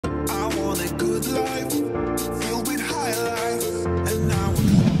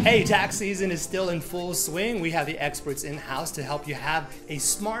Hey, tax season is still in full swing. We have the experts in-house to help you have a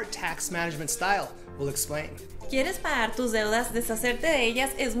smart tax management style. We'll explain. ¿Quieres pagar tus deudas? Deshacerte de ellas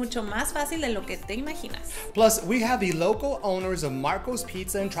es mucho más fácil de lo que te imaginas. Plus, we have the local owners of Marco's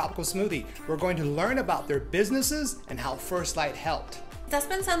Pizza and Tropical Smoothie. We're going to learn about their businesses and how FirstLight helped. ¿Estás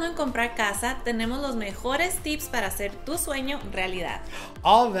pensando en comprar casa? Tenemos los mejores tips para hacer tu sueño realidad.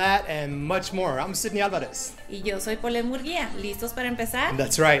 All that and much more. I'm Sidney Alvarez. Y yo soy Paulette Murguía. ¿Listos para empezar?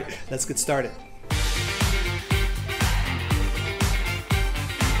 That's right. Let's get started.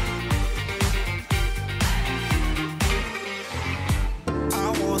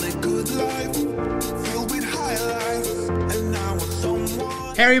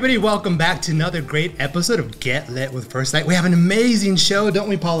 Hey everybody, welcome back to another great episode of Get Lit with FirstLight. We have an amazing show, don't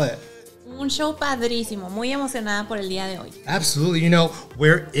we, Paulette? Un show padrísimo, muy emocionada por el día de hoy. Absolutely. You know,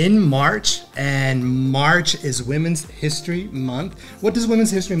 we're in March, and March is Women's History Month. What does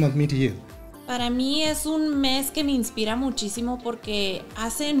Women's History Month mean to you? Para mí es un mes que me inspira muchísimo porque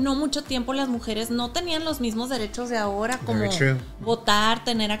hace no mucho tiempo las mujeres no tenían los mismos derechos de ahora, como votar,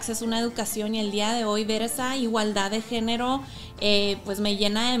 tener acceso a una educación, y el día de hoy ver esa igualdad de género pues me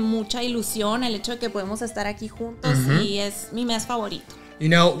llena de mucha ilusión el hecho de que podemos estar aquí juntos y es mi mes favorito. You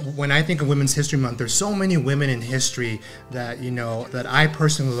know, when I think of Women's History Month, there's so many women in history that, you know, that I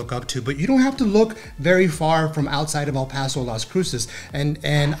personally look up to, but you don't have to look very far from outside of El Paso, Las Cruces. And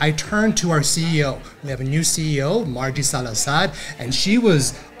I turn to our CEO. We have a new CEO, Margie Salazar, and she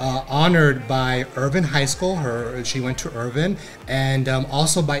was honored by Irvin High School. She went to Irvin, and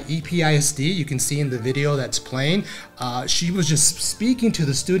also by EPISD. You can see in the video that's playing. She was just speaking to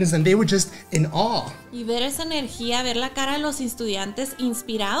the students, and they were just in awe. Y ver esa energía, ver la cara de los estudiantes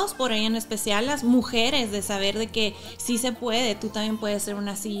inspirados por ella, en especial las mujeres, de saber de que sí se puede, tú también puedes ser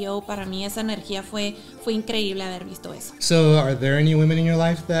una CEO. Para mí esa energía fue increíble haber visto eso. So, are there any women in your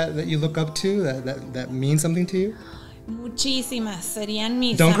life that you look up to, that mean something to you? Muchísimas, serían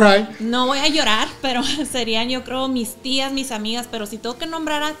mis... Don't cry. No voy a llorar, pero serían, yo creo, mis tías, mis amigas, pero si tengo que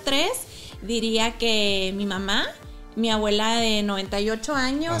nombrar a tres, diría que mi mamá, mi abuela de 98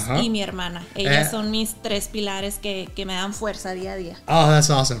 años y mi hermana. Ellas son mis tres pilares que me dan fuerza día a día. Oh, that's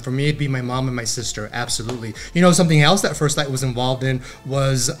awesome. For me, it'd be my mom and my sister. Absolutely. You know, something else that FirstLight was involved in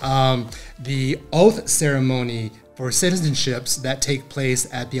was the oath ceremony for citizenships that take place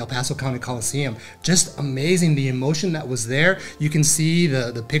at the El Paso County Coliseum. Just amazing, the emotion that was there. You can see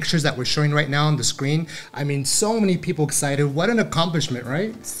the pictures that we're showing right now on the screen. I mean, so many people excited. What an accomplishment,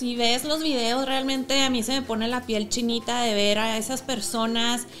 right? Si ves los videos, realmente a mí se me pone la piel chinita de ver a esas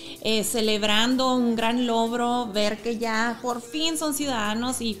personas celebrando un gran logro, ver que ya por fin son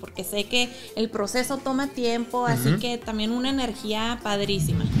ciudadanos, y porque sé que el proceso toma tiempo, así que también una energía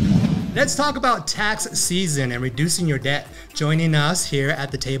padrísima. Let's talk about tax season and reducing your debt. Joining us here at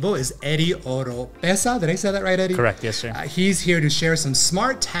the table is Eddie Oropesa. Did I say that right, Eddie? Correct, yes, sir. He's here to share some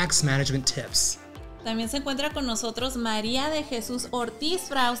smart tax management tips. También se encuentra con nosotros María de Jesús Ortiz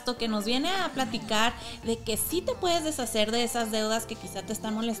Frausto, que nos viene a platicar de que sí te puedes deshacer de esas deudas que quizá te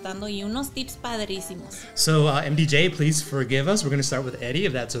están molestando, y unos tips padrísimos. So, MDJ, please forgive us. We're going to start with Eddie,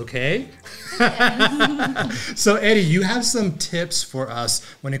 if that's okay. So, Eddie, you have some tips for us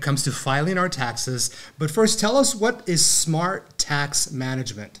when it comes to filing our taxes. But first, tell us, what is smart tax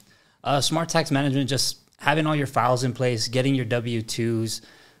management? Smart tax management, just having all your files in place, getting your W-2s,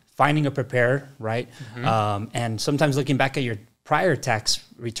 finding a preparer, right? And sometimes looking back at your prior tax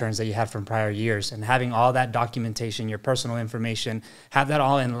returns that you had from prior years and having all that documentation, your personal information, have that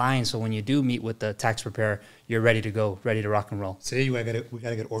all in line, so when you do meet with the tax preparer, you're ready to go, ready to rock and roll. See, we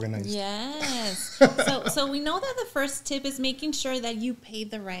gotta get organized. Yes. So we know that the first tip is making sure that you pay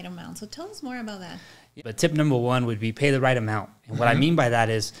the right amount. So tell us more about that. But tip number one would be pay the right amount. And what I mean by that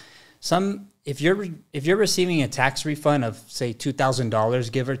is, if you're receiving a tax refund of, say,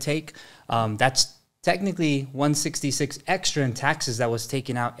 $2,000, give or take, that's technically $166 extra in taxes that was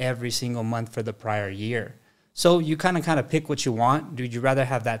taken out every single month for the prior year. So you kind of pick what you want. Would you rather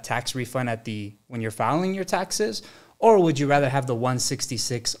have that tax refund when you're filing your taxes, or would you rather have the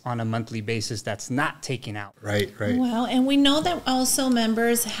 $166 on a monthly basis that's not taken out? Right. Wow, and we know that also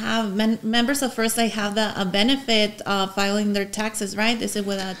members of FirstLight have a benefit of filing their taxes, right? Is it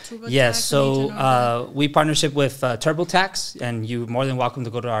with a TurboTax? Yes, so we partnership with TurboTax, and you're more than welcome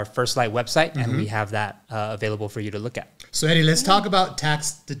to go to our FirstLight website, and we have that available for you to look at. So, Eddie, let's talk about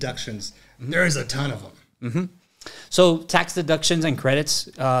tax deductions. There is a ton of them. So tax deductions and credits,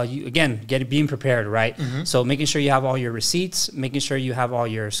 being prepared, right? So making sure you have all your receipts, making sure you have all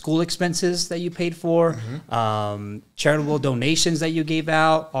your school expenses that you paid for, charitable donations that you gave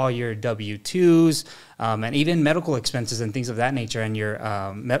out, all your W-2s, and even medical expenses and things of that nature, and your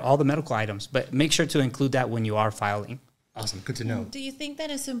all the medical items. But make sure to include that when you are filing. Awesome. Good to know. Do you think that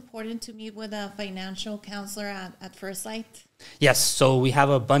it's important to meet with a financial counselor at FirstLight? Yes. So we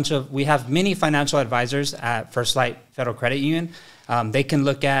have many financial advisors at FirstLight Federal Credit Union. They can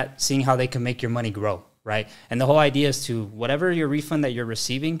look at seeing how they can make your money grow, right? And the whole idea is to whatever your refund that you're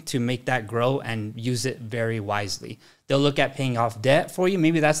receiving, to make that grow and use it very wisely. They'll look at paying off debt for you.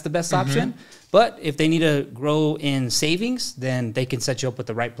 Maybe that's the best option. But if they need to grow in savings, then they can set you up with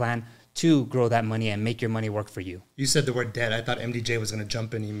the right plan to grow that money and make your money work for you. You said the word debt. I thought MDJ was going to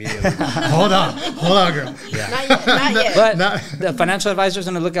jump in immediately. Hold on, girl. Yeah. Not yet. But the financial advisor is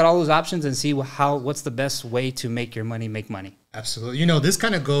going to look at all those options and see what's the best way to make your money make money. Absolutely. You know, this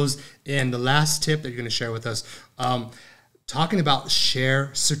kind of goes in the last tip that you're going to share with us, talking about share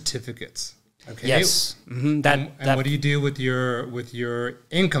certificates. Okay. Yes. And what do you do with your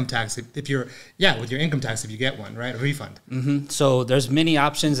income tax if you're with your income tax if you get one, right? A refund. So there's many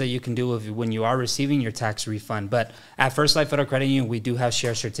options that you can do when you are receiving your tax refund. But at FirstLight Federal Credit Union, we do have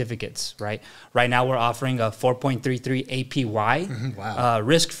share certificates, right? Right now we're offering a 4.33 APY, wow,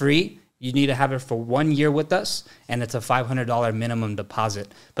 risk-free. You need to have it for 1 year with us, and it's a $500 minimum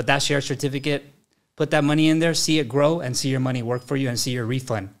deposit. But that share certificate, put that money in there, see it grow, and see your money work for you, and see your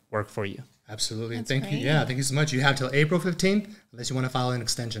refund work for you. Absolutely. That's Thank great. you. Yeah, thank you so much. You have till April 15th, unless you want to file an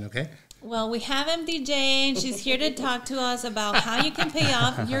extension, okay? Well, we have MDJ, and she's here to talk to us about how you can pay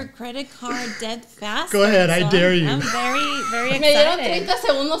off your credit card debt fast. Go ahead, I dare you. I'm very, very Me dieron excited. 30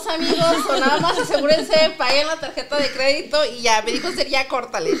 segundos, amigos, o nada más asegúrense, paguen la tarjeta de crédito y ya, me dijo sería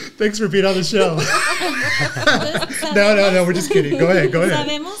córtale. Thanks for being on the show. No, we're just kidding. Go ahead.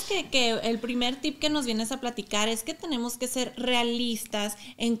 Sabemos que el primer tip que nos vienes a platicar es que tenemos que ser realistas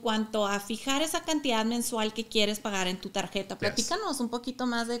en cuanto a fijar esa cantidad mensual que quieres pagar en tu tarjeta. Platícanos un poquito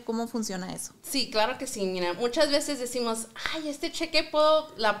más de cómo funciona eso. Sí, claro que sí, mira, muchas veces decimos, ay, este cheque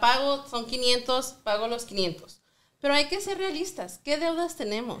la pago, son 500, pago los 500. Pero hay que ser realistas, ¿qué deudas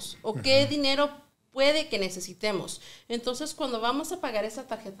tenemos? ¿O qué dinero puede que necesitemos? Entonces, cuando vamos a pagar esa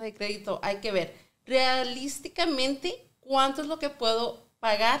tarjeta de crédito, hay que ver realísticamente cuánto es lo que puedo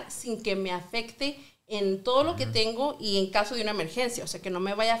pagar sin que me afecte en todo lo que tengo y en caso de una emergencia. O sea, que no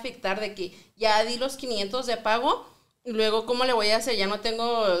me vaya a afectar de que ya di los 500 de pago y luego, ¿cómo le voy a hacer? Ya no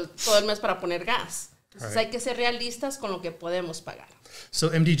tengo todo el mes para poner gas. Entonces, hay que ser realistas con lo que podemos pagar.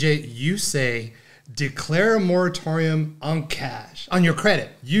 So, MDJ, you say declare a moratorium on cash, on your credit.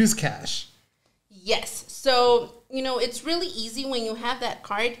 Use cash. Yes. So, you know, it's really easy when you have that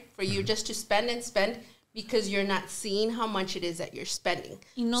card for you just to spend and spend because you're not seeing how much it is that you're spending.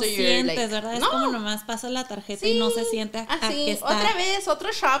 Y no so sientes, ¿verdad? Es como nomás pasas la tarjeta y no se siente a que está. Otra vez,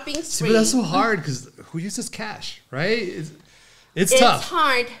 otro shopping spree. See, but that's so hard because who uses cash, right? It's tough. It's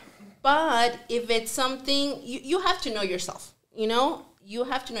hard, but if it's something, you have to know yourself, you know? You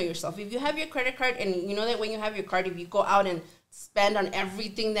have to know yourself. If you have your credit card and you know that when you have your card, if you go out and spend on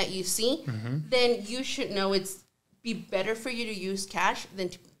everything that you see, then you should know it's be better for you to use cash than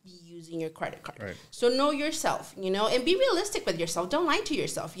to be using your credit card. Right. So know yourself, you know, and be realistic with yourself. Don't lie to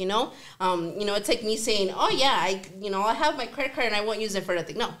yourself, you know. It's like me saying, oh yeah, I have my credit card and I won't use it for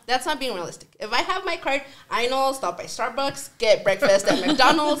nothing. No, that's not being realistic. If I have my card, I know I'll stop by Starbucks, get breakfast at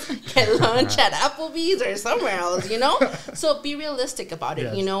McDonald's, get lunch at Applebee's or somewhere else, you know. So be realistic about it.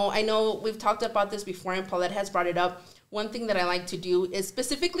 Yes. You know, I know we've talked about this before and Paulette has brought it up. One thing that I like to do is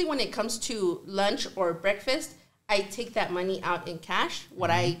specifically when it comes to lunch or breakfast, I take that money out in cash, what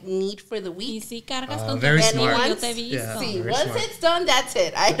I need for the Y week. si cargas con tu very crédito, smart. yo te he visto. Yeah. See, very once smart. it's done, that's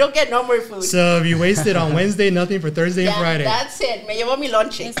it. I don't get no more food. So if you waste it on Wednesday, nothing for Thursday and Friday. That's it. Me llevo mi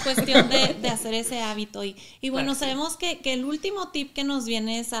lonche. Es cuestión de hacer ese hábito. Y bueno, sabemos que el último tip que nos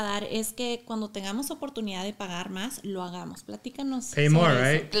vienes a dar es que cuando tengamos oportunidad de pagar más, lo hagamos. Platícanos. Pay sobre more, eso.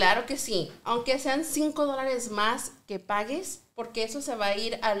 right? Claro que sí. Aunque sean $5 más que pagues, porque eso se va a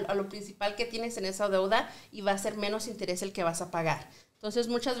ir a lo principal que tienes en esa deuda y va a ser menos interés el que vas a pagar. Entonces,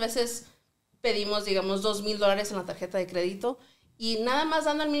 muchas veces pedimos, digamos, $2,000 en la tarjeta de crédito y nada más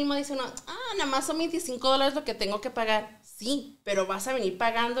dando el mínimo dice uno, nada más son $25 lo que tengo que pagar. Sí, pero vas a venir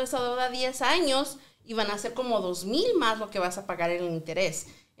pagando esa deuda 10 años y van a ser como $2,000 más lo que vas a pagar en el interés.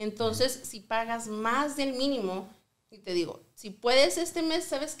 Entonces, si pagas más del mínimo, y te digo, si puedes este mes,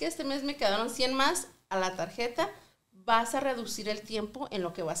 ¿sabes qué? Este mes me quedaron 100 más a la tarjeta, vas a reducir el tiempo en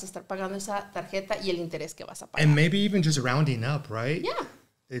lo que vas a estar pagando esa tarjeta y el interés que vas a pagar. And maybe even just rounding up, right? Yeah.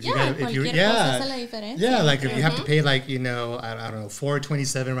 If cosa hace la diferencia. Yeah, like if you have to pay like, I don't know,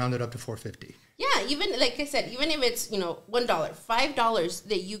 $4.27 rounded up to $4.50. Yeah, even like I said, even if it's, $1, $5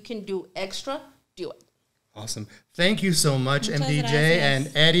 that you can do extra, do it. Awesome. Thank you so much, Muchas MDJ. gracias.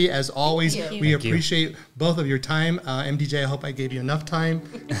 And Eddie, as always, we Thank you. appreciate both of your time. MDJ, I hope I gave you enough time.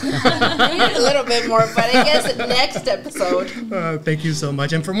 Maybe a little bit more, but I guess next episode. Thank you so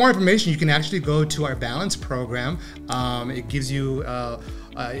much. And for more information, you can actually go to our balance program. It gives you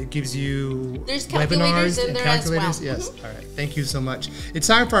There's webinars calculators in and there calculators. as well. Yes. All right. Thank you so much. It's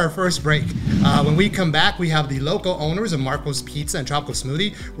time for our first break. When we come back, we have the local owners of Marco's Pizza and Tropical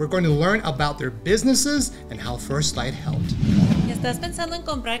Smoothie. We're going to learn about their businesses and how FirstLight helped. Si estás pensando en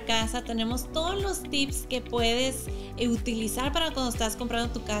comprar casa, tenemos todos los tips que puedes utilizar para cuando estás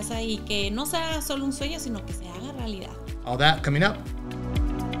comprando tu casa y que no sea solo un sueño, sino que se haga realidad. All that coming up.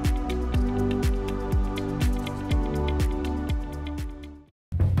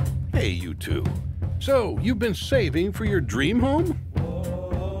 Hey, you two. So, you've been saving for your dream home?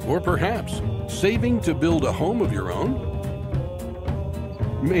 Or perhaps saving to build a home of your own?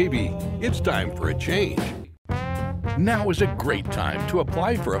 Maybe it's time for a change. Now is a great time to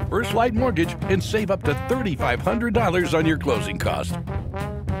apply for a FirstLight mortgage and save up to $3,500 on your closing costs.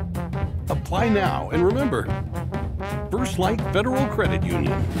 Apply now and remember, FirstLight Federal Credit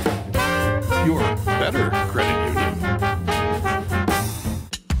Union. Your better credit union.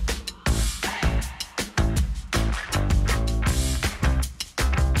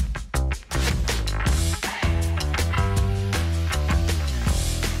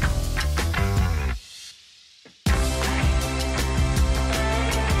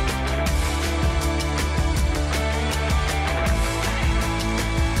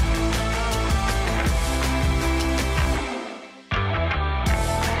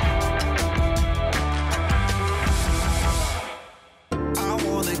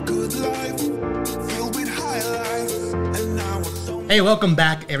 Hey, welcome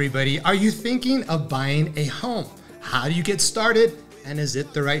back, everybody. Are you thinking of buying a home? How do you get started? And is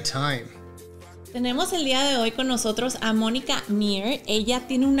it the right time? Tenemos el día de hoy con nosotros a Mónica Mier. Ella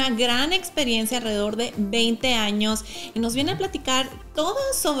tiene una gran experiencia, alrededor de 20 años, y nos viene a platicar todo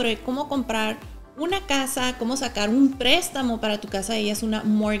sobre cómo comprar una casa, cómo sacar un préstamo para tu casa. Ella es una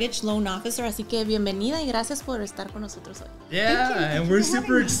mortgage loan officer, así que bienvenida y gracias por estar con nosotros hoy. Yeah, and we're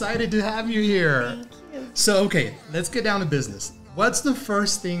super excited to have you here. Thank you. So, okay, let's get down to business. What's the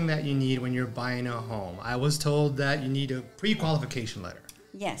first thing that you need when you're buying a home? I was told that you need a pre-qualification letter.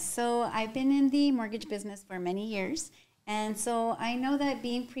 Yes, so I've been in the mortgage business for many years, and so I know that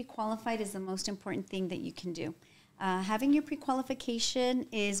being pre-qualified is the most important thing that you can do. Having your pre-qualification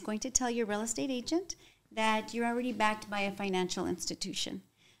is going to tell your real estate agent that you're already backed by a financial institution.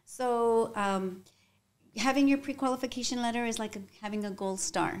 So having your pre-qualification letter is like having a gold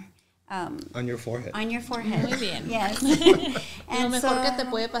star. On your forehead. On your forehead. Muy bien. Yes. Lo mejor que te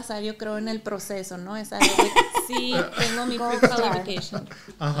puede pasar, yo creo, en el proceso, ¿no? Es algo de, sí, tengo mi pre-qualification.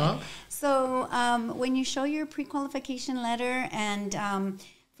 Uh-huh. So when you show your pre-qualification letter and,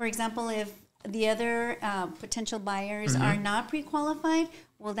 for example, if the other potential buyers are not pre-qualified,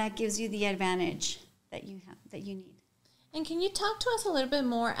 well, that gives you the advantage that you have, that you need. And can you talk to us a little bit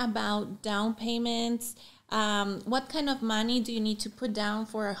more about down payments? What kind of money do you need to put down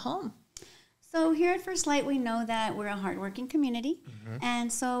for a home? So here at FirstLight, we know that we're a hardworking community,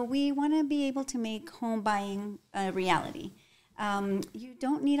 and so we want to be able to make home buying a reality. You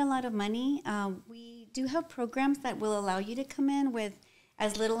don't need a lot of money. We do have programs that will allow you to come in with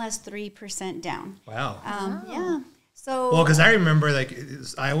as little as 3% down. Wow. Yeah. So Well, because I remember, like,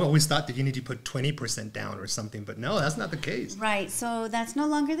 I always thought that you need to put 20% down or something, but no, that's not the case. Right. So that's no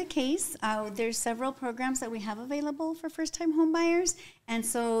longer the case. There's several programs that we have available for first-time home buyers, and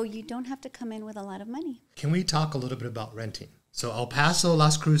so you don't have to come in with a lot of money. Can we talk a little bit about renting? So El Paso,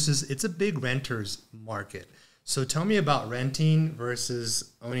 Las Cruces, it's a big renters market. So tell me about renting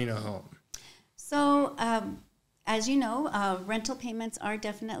versus owning a home. So as you know, rental payments are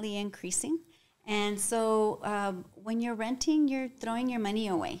definitely increasing. And so when you're renting, you're throwing your money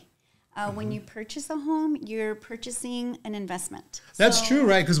away. When you purchase a home, you're purchasing an investment. That's true,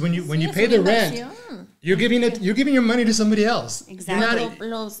 right? Because when you pay the rent, you're giving your money to somebody else. Exactly.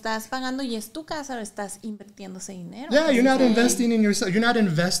 Lo estás pagando y es tu casa, o estás invirtiendo ese dinero. Yeah, you're not investing in yourself. You're not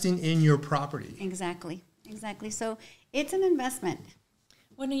investing in your property. Exactly. So it's an investment.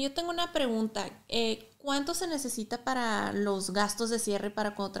 Bueno, yo tengo una pregunta. ¿Cuánto se necesita para los gastos de cierre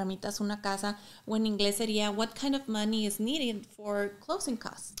para cuando tramitas una casa? O en inglés sería, what kind of money is needed for closing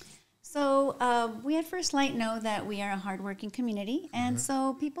costs? So we at FirstLight know that we are a hardworking community, and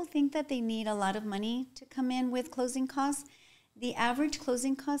so people think that they need a lot of money to come in with closing costs. The average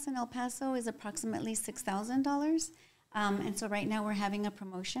closing cost in El Paso is approximately $6,000. And so right now we're having a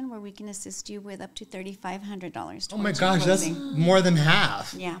promotion where we can assist you with up to $3,500. Oh my gosh, that's more than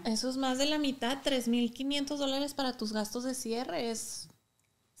half. Yeah. Eso es más de la mitad, $3,500 para tus gastos de cierre es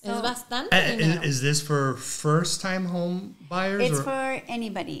bastante dinero. Is this for first-time home buyers? It's for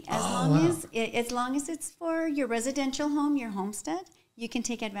anybody. As long as it's for your residential home, your homestead, you can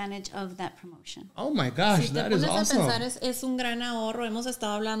take advantage of that promotion. Oh my gosh, that is awesome. Si te pones a pensar, es un gran ahorro. Hemos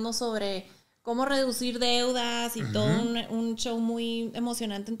estado hablando sobre cómo reducir deudas y todo un show muy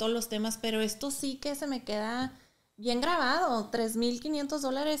emocionante en todos los temas, pero esto sí que se me queda bien grabado.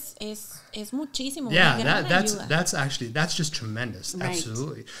 $3,500 es muchísimo. Yeah, that's just tremendous. Right.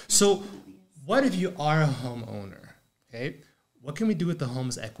 Absolutely. So, what if you are a homeowner? Okay, what can we do with the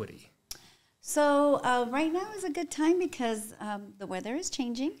home's equity? So right now is a good time because the weather is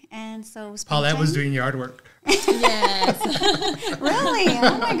changing, and so Paulette was doing yard work. Yes. Really?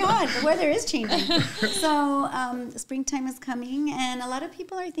 Oh my God, the weather is changing. So springtime is coming, and a lot of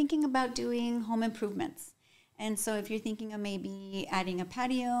people are thinking about doing home improvements. And so if you're thinking of maybe adding a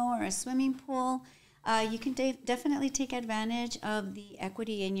patio or a swimming pool, you can definitely take advantage of the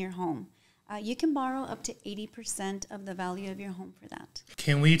equity in your home. You can borrow up to 80% of the value of your home for that.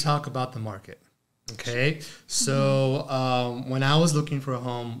 Can we talk about the market? Okay. So when I was looking for a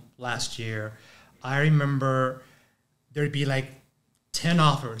home last year, I remember there'd be like 10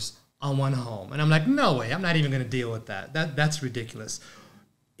 offers on one home. And I'm like, no way, I'm not even going to deal with that. That's ridiculous.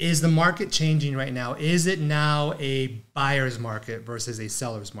 Is the market changing right now? Is it now a buyer's market versus a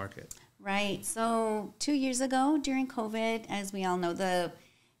seller's market? Right. So 2 years ago during COVID, as we all know, the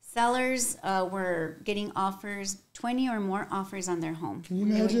sellers were getting offers, 20 or more offers on their home. Can you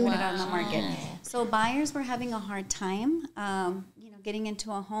imagine? Put it on the market. So buyers were having a hard time, getting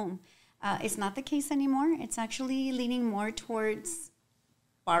into a home. It's not the case anymore. It's actually leaning more towards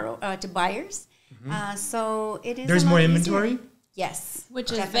to buyers. So it is. There's more inventory. Yes,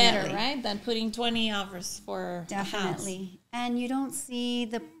 which is better, right, than putting 20 offers for a house. And you don't see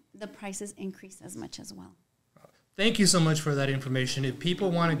the prices increase as much as well. Thank you so much for that information. If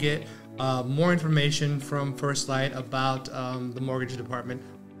people want to get more information from FirstLight about the mortgage department,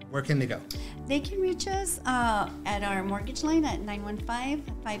 where can they go? They can reach us at our mortgage line at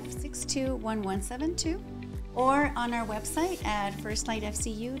 915-562-1172 or on our website at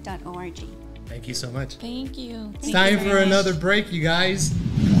firstlightfcu.org. Thank you so much. Thank you. It's time for another break, you guys.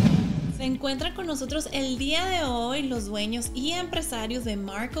 Se encuentran con nosotros el día de hoy los dueños y empresarios de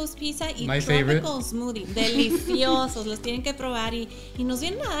Marco's Pizza y Tropical Smoothie. Deliciosos, los tienen que probar y nos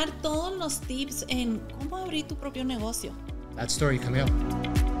vienen a dar todos los tips en cómo abrir tu propio negocio. That story coming up.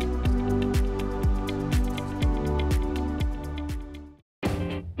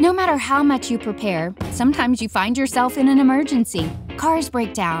 No matter how much you prepare, sometimes you find yourself in an emergency. Cars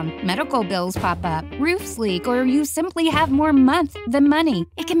break down, medical bills pop up, roofs leak, or you simply have more month than money.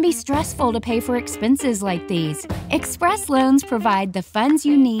 It can be stressful to pay for expenses like these. Express Loans provide the funds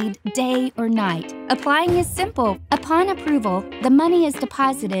you need day or night. Applying is simple. Upon approval, the money is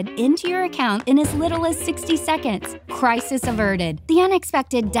deposited into your account in as little as 60 seconds. Crisis averted. The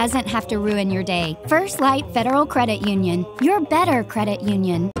unexpected doesn't have to ruin your day. FirstLight Federal Credit Union. Your better credit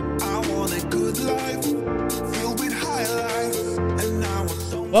union.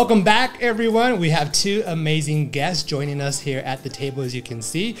 Welcome back, everyone. We have two amazing guests joining us here at the table, as you can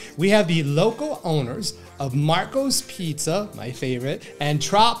see. We have the local owners of Marco's Pizza, my favorite, and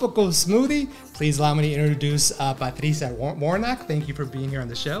Tropical Smoothie. Please allow me to introduce Patricia Warnock. Thank you for being here on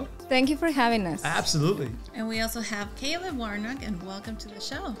the show. Thank you for having us. Absolutely. And we also have Caleb Warnock, and welcome to the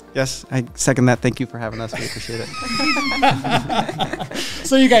show. Yes, I second that. Thank you for having us. We appreciate it.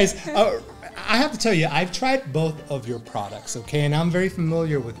 So you guys, I have to tell you, I've tried both of your products, okay? And I'm very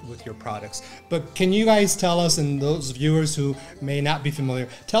familiar with your products. But can you guys tell us, and those viewers who may not be familiar,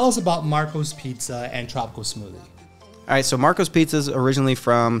 tell us about Marco's Pizza and Tropical Smoothie. All right, so Marco's Pizza is originally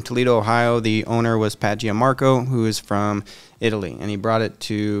from Toledo, Ohio. The owner was Pat Gianmarco, who is from Italy, and he brought it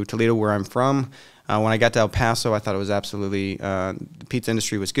to Toledo, where I'm from. When I got to El Paso, I thought it was absolutely, the pizza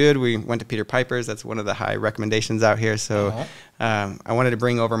industry was good. We went to Peter Piper's. That's one of the high recommendations out here. So I wanted to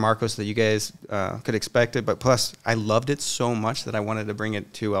bring over Marco's so that you guys could expect it. But plus, I loved it so much that I wanted to bring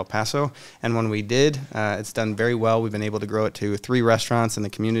it to El Paso. And when we did, it's done very well. We've been able to grow it to 3 restaurants, and the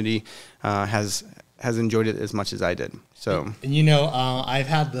community has enjoyed it as much as I did. So, and you know, I've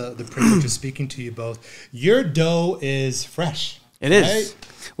had the privilege of speaking to you both. Your dough is fresh. It is. Right?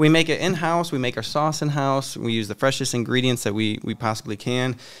 We make it in-house. We make our sauce in-house. We use the freshest ingredients that we possibly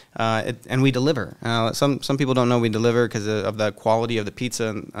can, and we deliver. Some people don't know we deliver because of the quality of the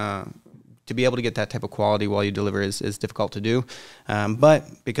pizza to be able to get that type of quality while you deliver is difficult to do.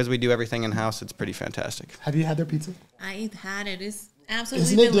 But because we do everything in-house, it's pretty fantastic. Have you had their pizza? I've had it. It's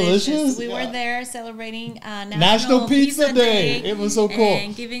absolutely Isn't it delicious? We were there celebrating National Pizza Day. It was so cool.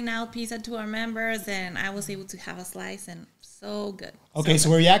 And giving out pizza to our members, and I was able to have a slice, and so good. Okay,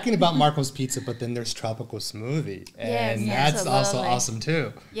 so we're yakking about Marco's Pizza, but then there's Tropical Smoothie, and that's also awesome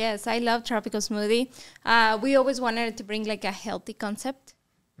too. Yes, I love Tropical Smoothie. We always wanted to bring like a healthy concept.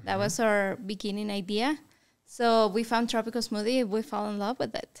 That was our beginning idea. So we found Tropical Smoothie. We fell in love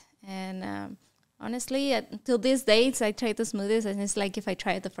with it, and honestly, until these days, I try the smoothies, and it's like if I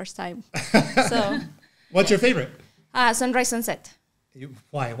try it the first time. So, what's your favorite? Sunrise Sunset.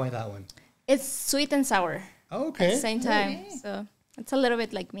 Why that one? It's sweet and sour. Okay. At the same time. Okay. So it's a little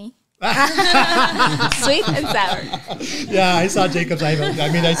bit like me. Sweet and sour. Yeah, I saw Caleb's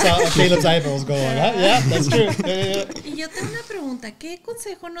eyeballs going. Yeah, that's true. Y yo tengo una pregunta. ¿Qué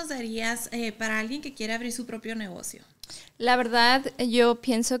consejo nos darías para alguien que quiere abrir su propio negocio? La verdad, yo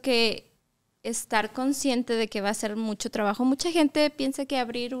pienso que estar consciente de que va a ser mucho trabajo. Mucha gente piensa que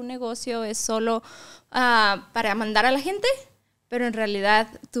abrir un negocio es solo para mandar a la gente, pero en realidad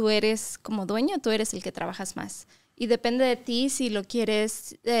tú eres como dueño, tú eres el que trabajas más. Y depende de ti si lo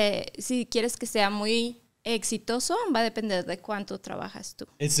quieres, si quieres que sea muy exitoso, va a depender de cuánto trabajas tú.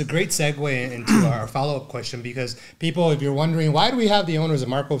 It's a great segue into our follow-up question, because people, if you're wondering, why do we have the owners of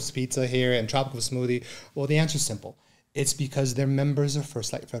Marco's Pizza here and Tropical Smoothie? Well, the answer is simple. It's because they're members of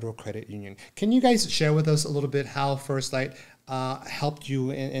FirstLight Federal Credit Union. Can you guys share with us a little bit how FirstLight helped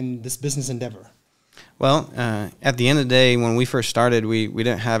you in this business endeavor? Well, at the end of the day, when we first started, we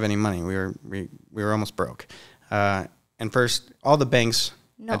didn't have any money. We were almost broke. And first, all the banks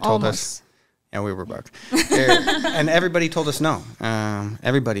had told us, yeah, we were broke. And everybody told us no.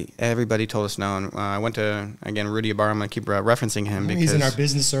 Everybody told us no. And I went to, again, Rudy Ibarra. I'm going to keep referencing him because he's in our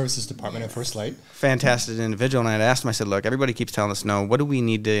business services department at FirstLight. Fantastic individual. And I had asked him, I said, look, everybody keeps telling us no. What do we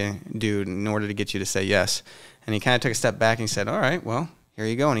need to do in order to get you to say yes? And he kind of took a step back and he said, all right, well, here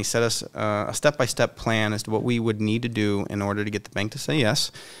you go. And he set us a step-by-step plan as to what we would need to do in order to get the bank to say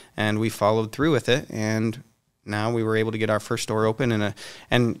yes. And we followed through with it. And now we were able to get our first store open,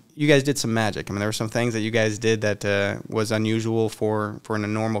 and you guys did some magic. I mean, there were some things that you guys did that was unusual for in a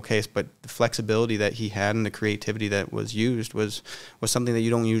normal case, but the flexibility that he had and the creativity that was used was something that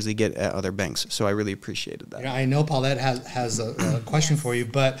you don't usually get at other banks. So I really appreciated that. Yeah, I know Paulette has a question for you,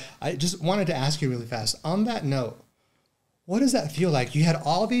 but I just wanted to ask you really fast. On that note, what does that feel like? You had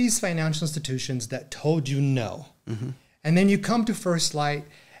all these financial institutions that told you no, and then you come to FirstLight,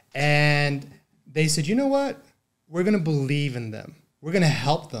 and they said, you know what? We're going to believe in them. We're going to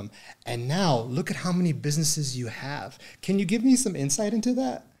help them. And now look at how many businesses you have. Can you give me some insight into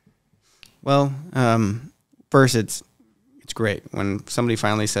that? Well, first, it's great. When somebody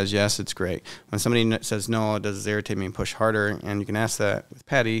finally says yes, it's great. When somebody says no, it does irritate me and push harder. And you can ask that with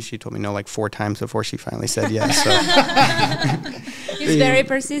Patty. She told me no like 4 times before she finally said yes. So. He's very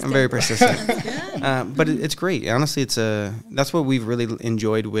persistent. I'm very persistent. But it's great. Honestly, that's what we've really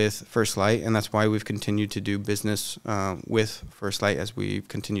enjoyed with FirstLight, and that's why we've continued to do business with FirstLight as we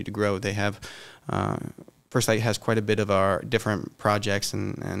continue to grow. They have FirstLight has quite a bit of our different projects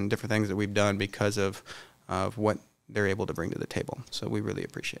and different things that we've done because of what they're able to bring to the table. So we really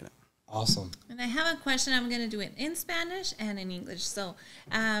appreciate it. Awesome. And I have a question. I'm going to do it in Spanish and in English. So,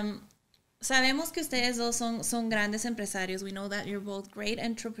 sabemos que ustedes dos son grandes empresarios. We know that you're both great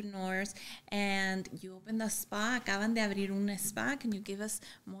entrepreneurs, and you opened a spa. Acaban de abrir un spa. Can you give us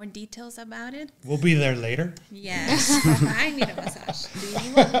more details about it? We'll be there later. Yes. I need a massage. Do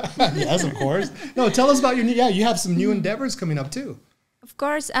you want one? Yes, of course. No, tell us about you have some new endeavors coming up too. Of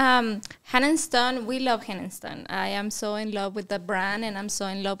course, Handstone, we love Handstone. I am so in love with the brand, and I'm so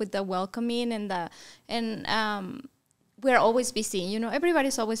in love with the welcoming and we're always busy. You know,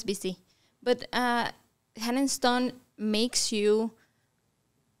 everybody's always busy. But Handstone makes you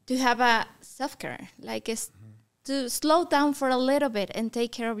to have a self-care, like to slow down for a little bit and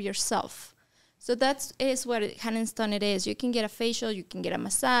take care of yourself. So that is what Handstone it is. You can get a facial, you can get a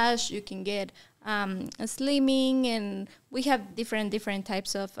massage, you can get a slimming, and we have different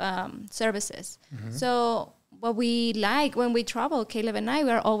types of services. So what we like when we travel, Caleb and I,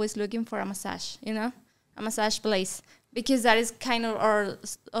 we are always looking for a massage, a massage place, because that is kind of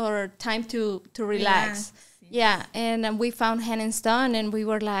our time to relax. Yeah, and we found Handstone, and we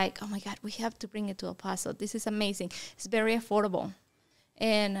were like, oh my God, we have to bring it to El Paso. This is amazing. It's very affordable,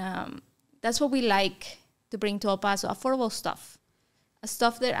 and that's what we like to bring to El Paso, affordable stuff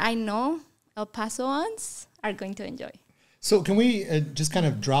that I know El Pasoans are going to enjoy. So can we just kind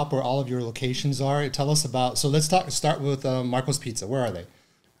of drop where all of your locations are? Tell us about, so let's start with Marco's Pizza. Where are they?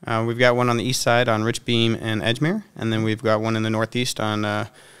 We've got one on the east side on Rich Beam and Edgemere, and then we've got one in the northeast on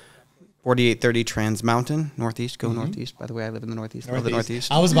 4830 Trans Mountain, northeast. Go northeast. By the way, I live in the northeast. Love the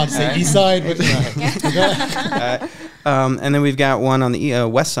northeast. I was about to say east side. But and then we've got one on the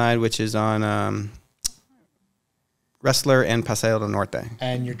west side, which is on Wrestler and Paseo del Norte.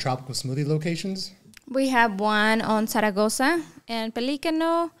 And your tropical smoothie locations? We have one on Zaragoza and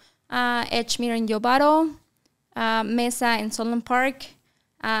Pelicano, Edgemere and Yobaro, Mesa and Solon Park,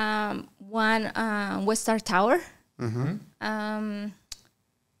 one West Star Tower,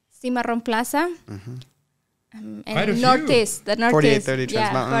 Cimarron Plaza, and Northeast. The Northeast. 4830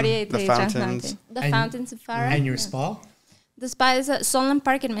 Trans Mountain, the Fountains. The Fountains of Farah. And your spa? The spa is at Solon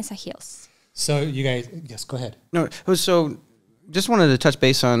Park in Mesa Hills. So you guys, yes, go ahead. No, so just wanted to touch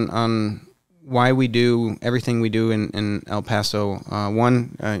base on why we do everything we do in El Paso.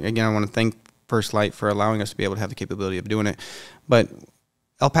 One, again, I want to thank FirstLight for allowing us to be able to have the capability of doing it. But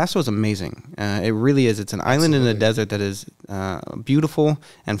El Paso is amazing. It really is. It's an island in the desert that is beautiful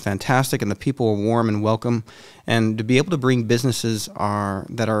and fantastic, and the people are warm and welcome. And to be able to bring businesses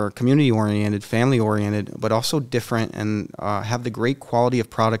that are community-oriented, family-oriented, but also different, and have the great quality of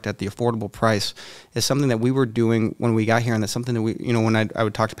product at the affordable price is something that we were doing when we got here, and that's something that we, when I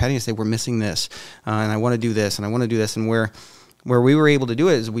would talk to Patty and say, we're missing this, and I want to do this, and I want to do this, and where we were able to do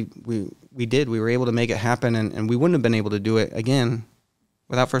it is we were able to make it happen, and we wouldn't have been able to do it again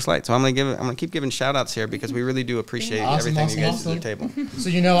without FirstLight. So I'm gonna keep giving shout outs here because we really do appreciate everything you guys do to the table. So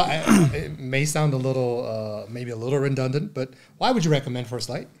it may sound a little maybe a little redundant, but why would you recommend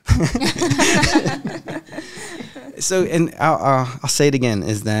FirstLight? So, and I'll say it again,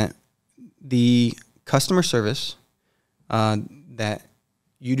 is that the customer service that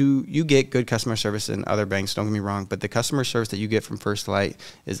you get good customer service in other banks, don't get me wrong, but the customer service that you get from FirstLight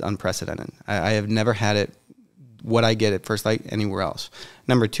is unprecedented. I have never had it what I get at FirstLight anywhere else.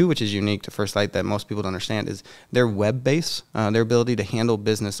 Number two, which is unique to FirstLight that most people don't understand, is their web base, their ability to handle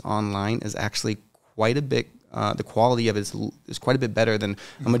business online is actually quite a bit, the quality of it is quite a bit better than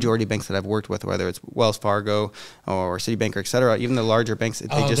a majority of banks that I've worked with, whether it's Wells Fargo or Citibank or et cetera. Even the larger banks,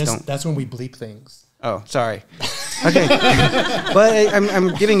 they just don't. That's when we bleep things. Oh, sorry. Okay. But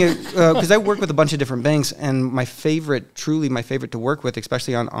I'm giving it, because I work with a bunch of different banks, and truly my favorite to work with,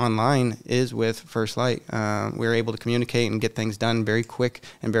 especially online, is with FirstLight. We're able to communicate and get things done very quick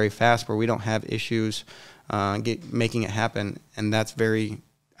and very fast where we don't have issues making it happen. And I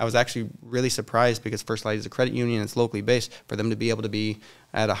was actually really surprised because FirstLight is a credit union, it's locally based, for them to be able to be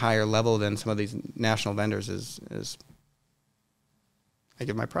at a higher level than some of these national vendors is I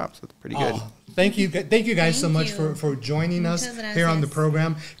give my props. That's pretty good. Thank you guys so much for joining us here on the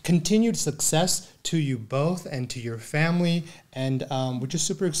program. Continued success to you both and to your family. And we're just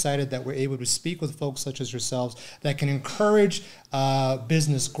super excited that we're able to speak with folks such as yourselves that can encourage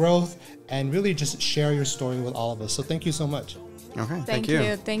business growth and really just share your story with all of us. So thank you so much. Okay, thank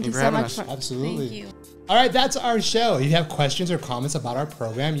you. Thank you so much. Absolutely. Thank you. All right, that's our show. If you have questions or comments about our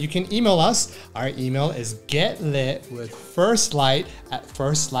program, you can email us. Our email is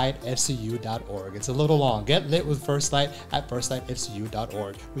getlitwithfirstlight@firstlightfcu.org. It's a little long.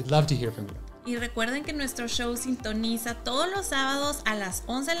 getlitwithfirstlight@firstlightfcu.org. We'd love to hear from you. Y recuerden que nuestro show sintoniza todos los sábados a las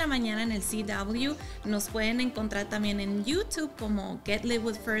 11 de la mañana en el CW. Nos pueden encontrar también en YouTube como Get Lit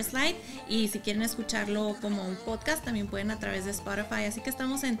With FirstLight. Y si quieren escucharlo como un podcast, también pueden a través de Spotify. Así que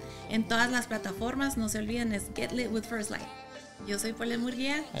estamos en todas las plataformas. No se olviden, es Get Lit With FirstLight. Yo soy Paula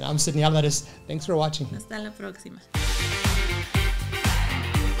Murguía. And I'm Sidney Alvarez. Thanks for watching. Hasta la próxima.